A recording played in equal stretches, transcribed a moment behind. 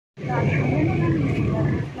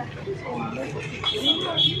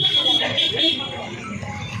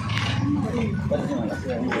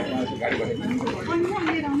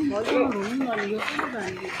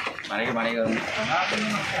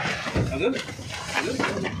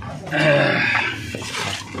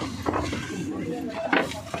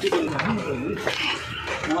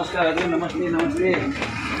नमस्कार हजुर नमस्ते नमस्ते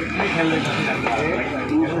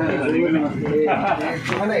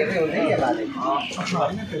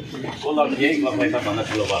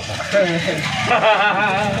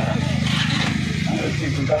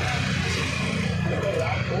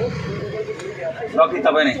लकी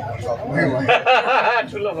तपाईँ नै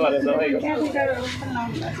ठुलो भयो तपाईँको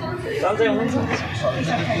सन्चै हुनुहुन्छ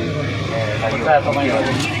तपाईँ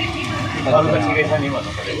ठिकै छ नि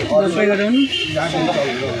भन्नु पर्यो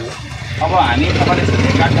अब हामी तपाईँले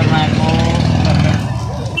भेटघाट गर्न आएको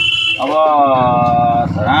अब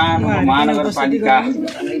धरान महानगरपालिका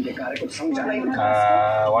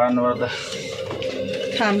वडा नम्बर 10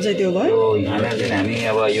 ठाम चाहिँ त्यो भयो यहाँनिर चाहिँ हामी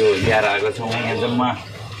अब यो ल्याएर आएको छौँ यहाँ जम्मा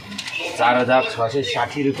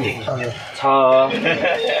 4,660 रुपियाँ छ।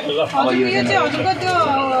 अब यो चाहिँ हजुरको त्यो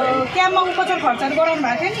क्याम्पमा उपचार खर्चहरू गराउनु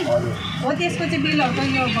भएको थियो नि हो त्यसको चाहिँ बिलहरूको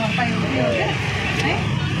यो भरपाई हो है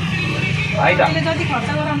अहिले जति खर्च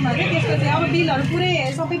गराउनु भएको थियो त्यसको चाहिँ अब बिलहरू पुरै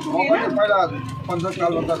सबै पुगेन पहिला पञ्चायत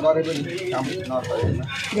कालमा गरे पनि काम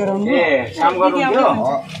गराउनु ए काम गर्नुहुन्थ्यो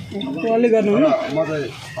कसले गर्नु म चाहिँ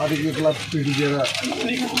अलिक एकला पिडी दिएर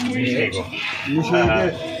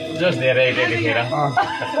जस धेरै देखेर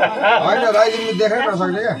होइन राइजिङले देखाइ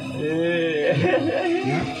नसक्ने क्या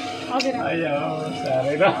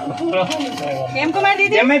हेमको माथि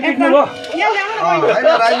गेममै पिट्नु भयो होइन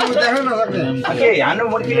राइजिङले देखाइ नसक्ने के हान्नु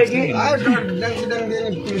मुर्कीले कि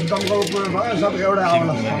पुलिस दमकलको भयो सब एउटा आउन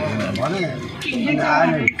भने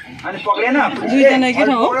आएन अनि पक्रेन दुईजना के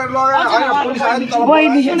हो पुलिस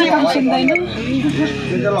आयो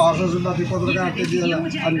तल हर्षसुन्दाथी पत्रकार त्यतिबेला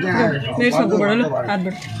अनि त्यहाँ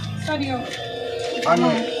हातबाट अनि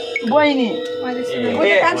बहिनी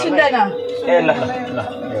कान सुन्दैन ए ल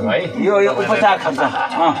भाइ यो उपचार खर्च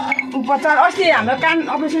उपचार अस्ति हाम्रो कान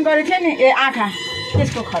अपरेसन गरेको थियो नि ए आँखा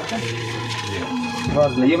त्यसको खर्च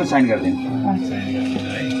यो पनि साइन गरिदिनु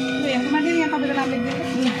हेमको माथि यहाँ तपाईँको नाम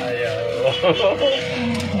लेखिदिनु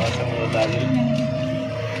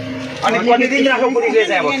अनि कति दिन राख्नु पुगेको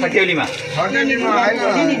चाहिँ अब खटेलीमा होइन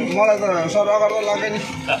मलाई त सरकार त लाग्यो नि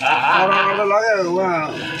सरकार त लाग्यो उहाँ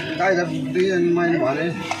गाईघाट दिए अनि मैले भने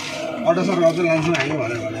अड्डा सर अझै लान्छु हामी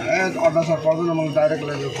भने ए अड्डा सर पर्दैन मलाई डाइरेक्ट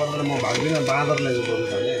लैजाऊ पर्दैन म भाग्दिनँ बाँदर लैजाऊ पर्नु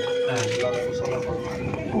भने लगाएको सल्लाह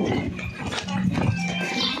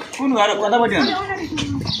कुन घर कतापट्टि हो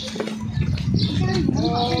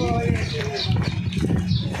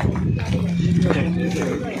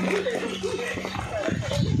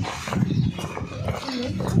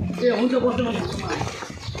ए हुन्छ बस्नु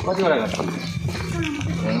कतिवटा घर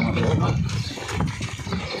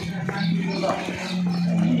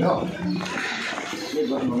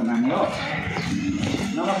नानी हो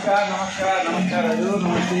नमस्कार नमस्कार नमस्कार हजुर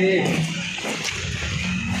नमस्ते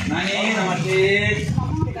नानी नमस्ते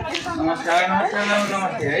नमस्कार नमस्कार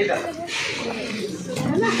नमस्ते है त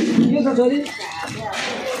के छ छोरी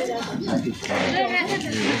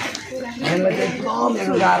नानीलाई चाहिँ एकदम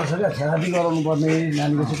मेरो गाह्रो छ क्या थेरापी गराउनु पर्ने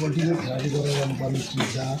नानीको चाहिँ कन्टिन्यू थेरापी गराउनु पर्ने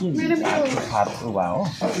चिज छ हातको भयो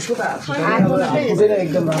उसको त हात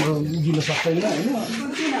एकदम राम्रो उभिन सक्दैन होइन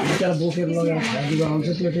बिचरा बोकेर लगेर थेरापी गराउँछ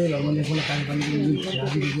त्यो चाहिँ घरमा लेख्नु पानीको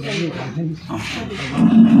थेरापीको कुरा पनि खान्छ नि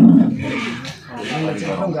नानीलाई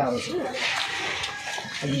चाहिँ एकदम गाह्रो छ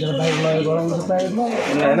बिचरा बाइक लगेर गराउनु छ प्राइभेटमा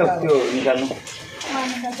त्यो निकाल्नु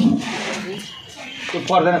त्यो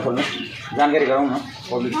पर्दैन खोल्नु जानकारी गराउँ न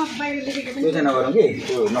पब्लिक त्यो चाहिँ नगरौँ कि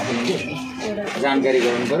त्यो नखोल्नु कि जानकारी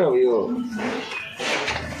गराउनु पऱ्यो अब यो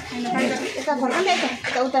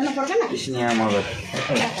स्नेहा मगर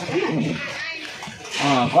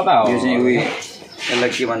कता हो यो चाहिँ उयो यसलाई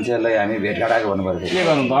के भन्छ यसलाई हामी भेटघाट आएको भन्नु पऱ्यो के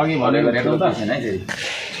गर्नु त अघि भनेको भेट्नु त छैन है फेरि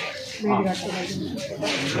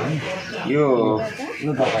यो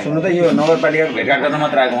सुन्नु त यो नगरपालिकाको भेटघाट गर्न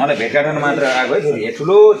मात्र आएको उहाँलाई भेटघाट गर्न मात्र आएको है फेरि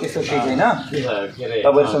ठुलो त्यस्तो केही छैन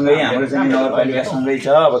तपाईँहरूसँगै हाम्रो चाहिँ नगरपालिकासँगै छ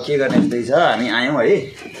अब के गर्ने जस्तै छ हामी आयौँ है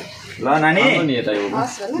ल नानी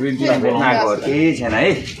भेट्न आएको केही छैन है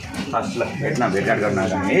हस् ल भेटघाट गर्न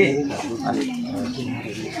आएको हामी है अनि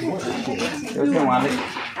त्यो चाहिँ उहाँले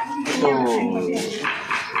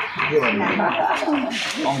के भन्नु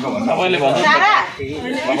अङ्क भन्नु तपाईँले भन्नु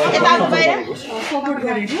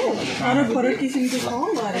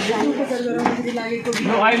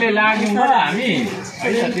अहिले लाग्यौँ हामी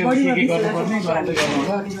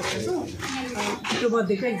त्यो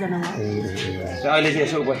मध्येको एकजना हो अहिले चाहिँ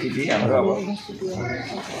यसो उपस्थित थिएँ हाम्रो अब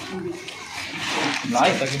ल है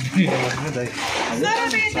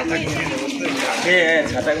ए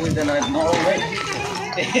छाताको पनि त नआउनु है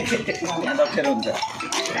यहाँ त अप्ठ्यारो हुन्छ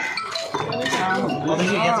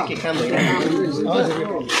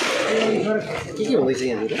के हुँदैछ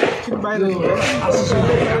यहाँनिर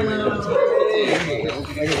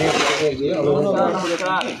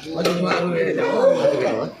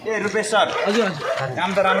ए रुपेश सर हजुर काम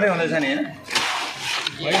त राम्रै हुँदैछ नि होइन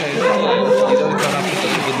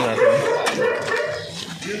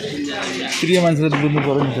प्रिय मान्छेले त बुझ्नु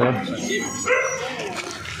पर्यो नि सर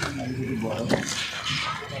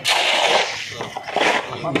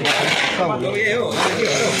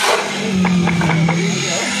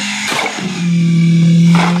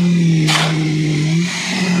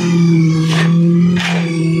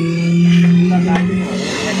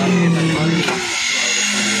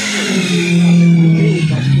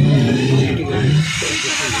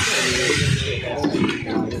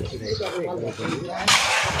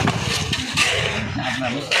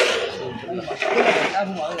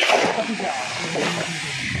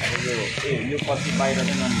यो पछि बाहिर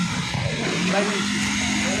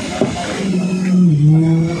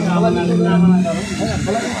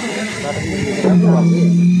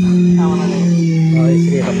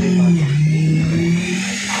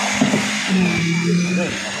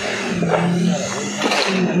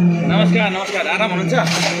नमस्कार नमस्कार आराम हुनुहुन्छ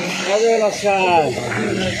हजुर नमस्कार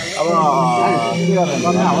अब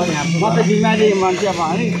म त बिमारी मान्छे अब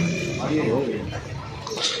है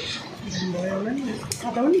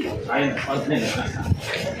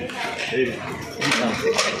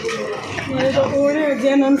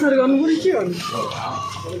ज्यान अनुसार गर्नु पऱ्यो के भन्नु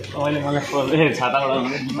अहिले मलाई छाताबाट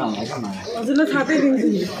हजुरलाई छातै दिन्छु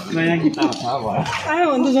नि नयाँ किताब छ भयो आयो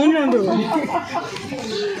भने त झन् राम्रो हो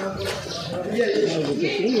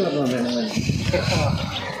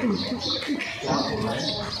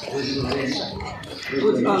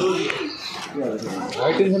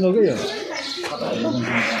हाई टेन्सन हो क्या यो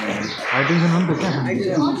हाई टेन्सन हो नि त क्या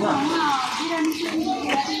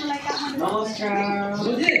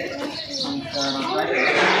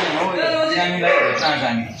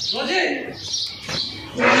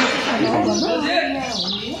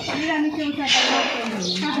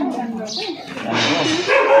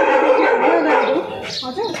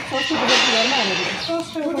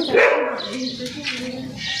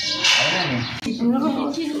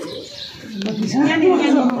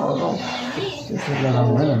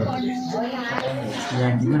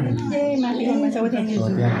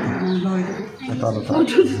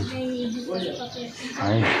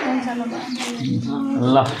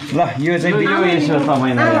ल ल यो चाहिँ दियो यसो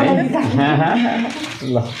तपाईँलाई है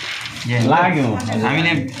ल लाग्यो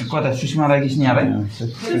हामीले कता सुषमालाई कि स्नेहालाई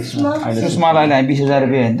सुषमालाई 20,000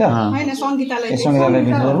 रुपियाँ होइन त सङ्गीतालाई सङ्गीतालाई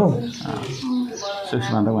 20,000 हो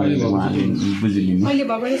सुषमा त उहाँले बुझिदिनु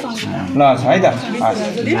ल छ है त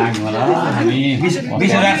हामी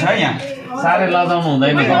 20,000 छ यहाँ साह्रै लजाउनु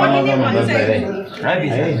हुँदैन लजाउनु हुँदैन धेरै है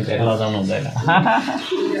धेरै लजाउनु हुँदैन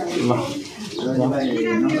ल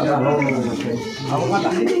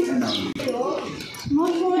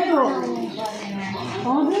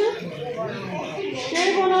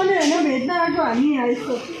त्यही बनाउने होइन भेट्न आएको हामी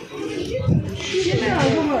यस्तो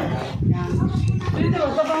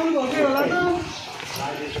पाउनु भयो होला त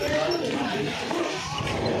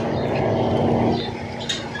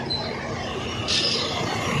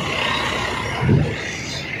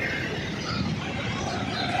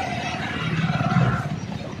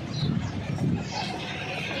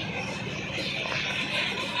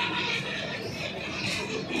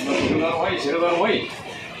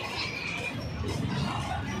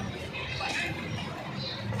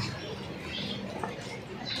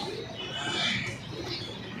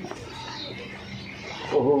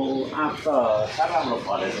ओहो आँप त साह्रो राम्रो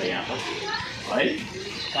फलेछ यहाँ त है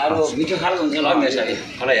साह्रो मिठो खालको हुन्छ ल मेरो साथी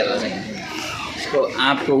मलाई हेर्दा चाहिँ यसको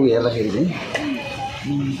आँपको उयो हेर्दाखेरि चाहिँ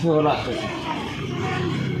मिठो लाग्छ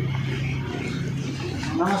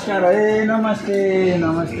नमस्कार है नमस्ते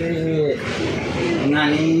नमस्ते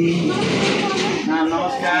नानी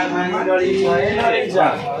नमस्कार नानी लडी छ है लडी छ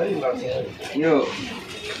यो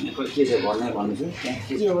के छ भन्नु छु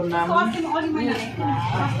के हो नाम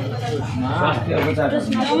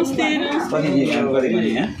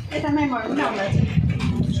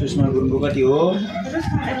सुषमा गुरुङको कति हो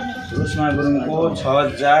सुषमा गुरुङको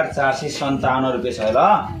 6,457 रुपियाँ छ ल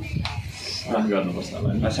गर्नुपर्छ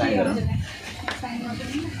होला साइन गरौँ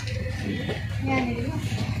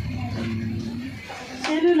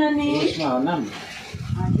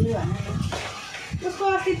उसको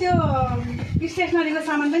अस्ति त्यो स्टेसनरीको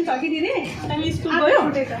सामान पनि छ कि दिदी स्कुल गयो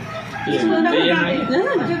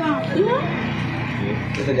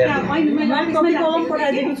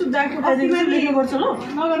पठाइदिएको छु ब्याग पठाइदिएको छु लेख्नुपर्छ ल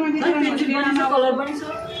नगरमा कलर पनि छ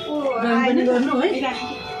गर्नु है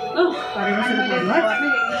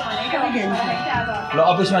ल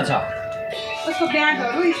अफिसमा छ उसको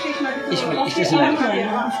ब्यागहरू है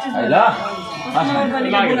ल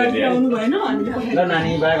ल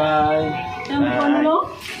नानी बाई बाई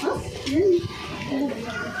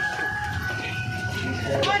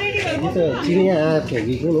चिनिया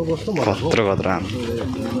फ्याँकेको हो कस्तो खतरा खतरा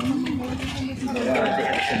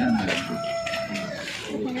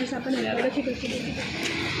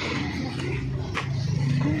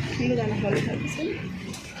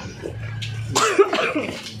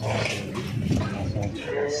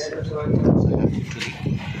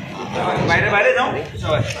बाहिर बाहिर जाउँ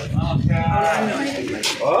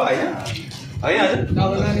हो होइन होइन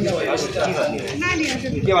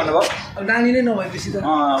के भन्नुभयो नानी नै नभएपछि त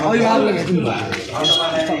अभिभावकले हेर्नु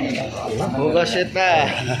भोगा सेता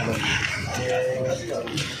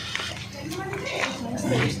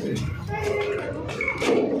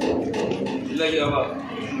ल यो अब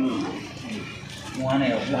उहाँ नै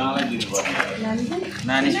हो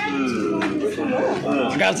नानी स्कुल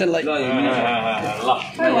गार्जेनलाई ल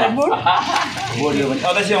बोर्ड यो पनि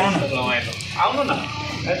सदस्य आउनु न आउनु न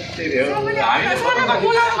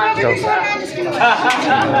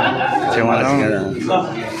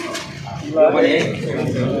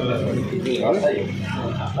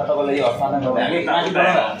तपाईँलाई यो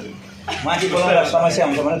हस्तान्तरण माथि बोलाउँदा समस्या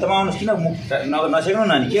हुन्छ भने तपाईँ आउनुहोस् किन मुख नसेक्नु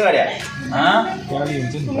नानी के गरे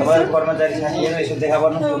तपाईँहरू कर्मचारी साथीहरू यसो देखा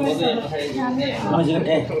पर्नु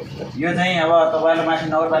ए यो चाहिँ अब तपाईँलाई माथि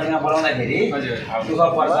नगरपालिकामा बोलाउँदाखेरि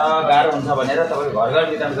दुःख पर्छ गाह्रो हुन्छ भनेर तपाईँको घर घर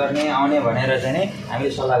वितरण गर्ने आउने भनेर चाहिँ नि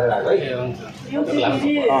हामीले सल्लाह गरेर आएको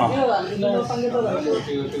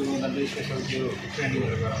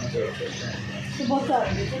त्यो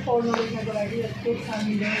बच्चाहरूले चाहिँ पढ्नु लेख्नको लागि प्रोत्साहन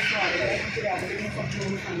दिनुहोस्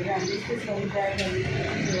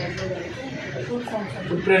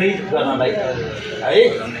प्रेरित गर्नलाई है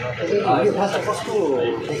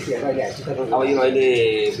अब यो अहिले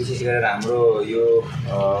विशेष गरेर हाम्रो यो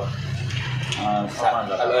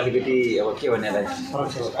अलिकति अब के भन्नेलाई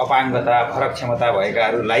अपाङ्गता फरक क्षमता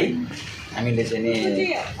भएकाहरूलाई हामीले चाहिँ नि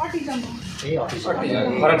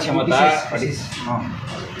फरक क्षमता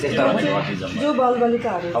जो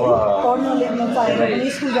बालबालिकाहरू पढ्न लेख्न चाहेर पनि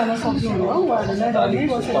स्कुल जान सक्नुहुन्न उहाँहरूलाई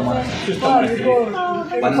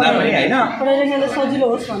भन्दा पनि होइन पढाइ लेख्नलाई सजिलो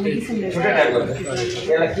होस् भन्ने किसिमले छुट्टै टाइपको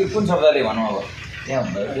यसलाई के कुन शब्दले भनौँ अब त्यहाँ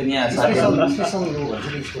यहाँ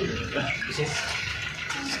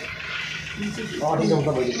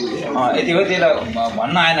यति हो त्यसलाई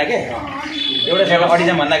भन्न आएन के एउटा जग्गा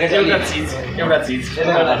अटिजम भन्दाखेरि चाहिँ एउटा चिज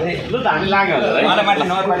त्यसले गर्दाखेरि लु त हामी लाग्यो होला है मलाई माथि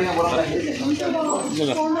नगरपालिका बोलाउँदाखेरि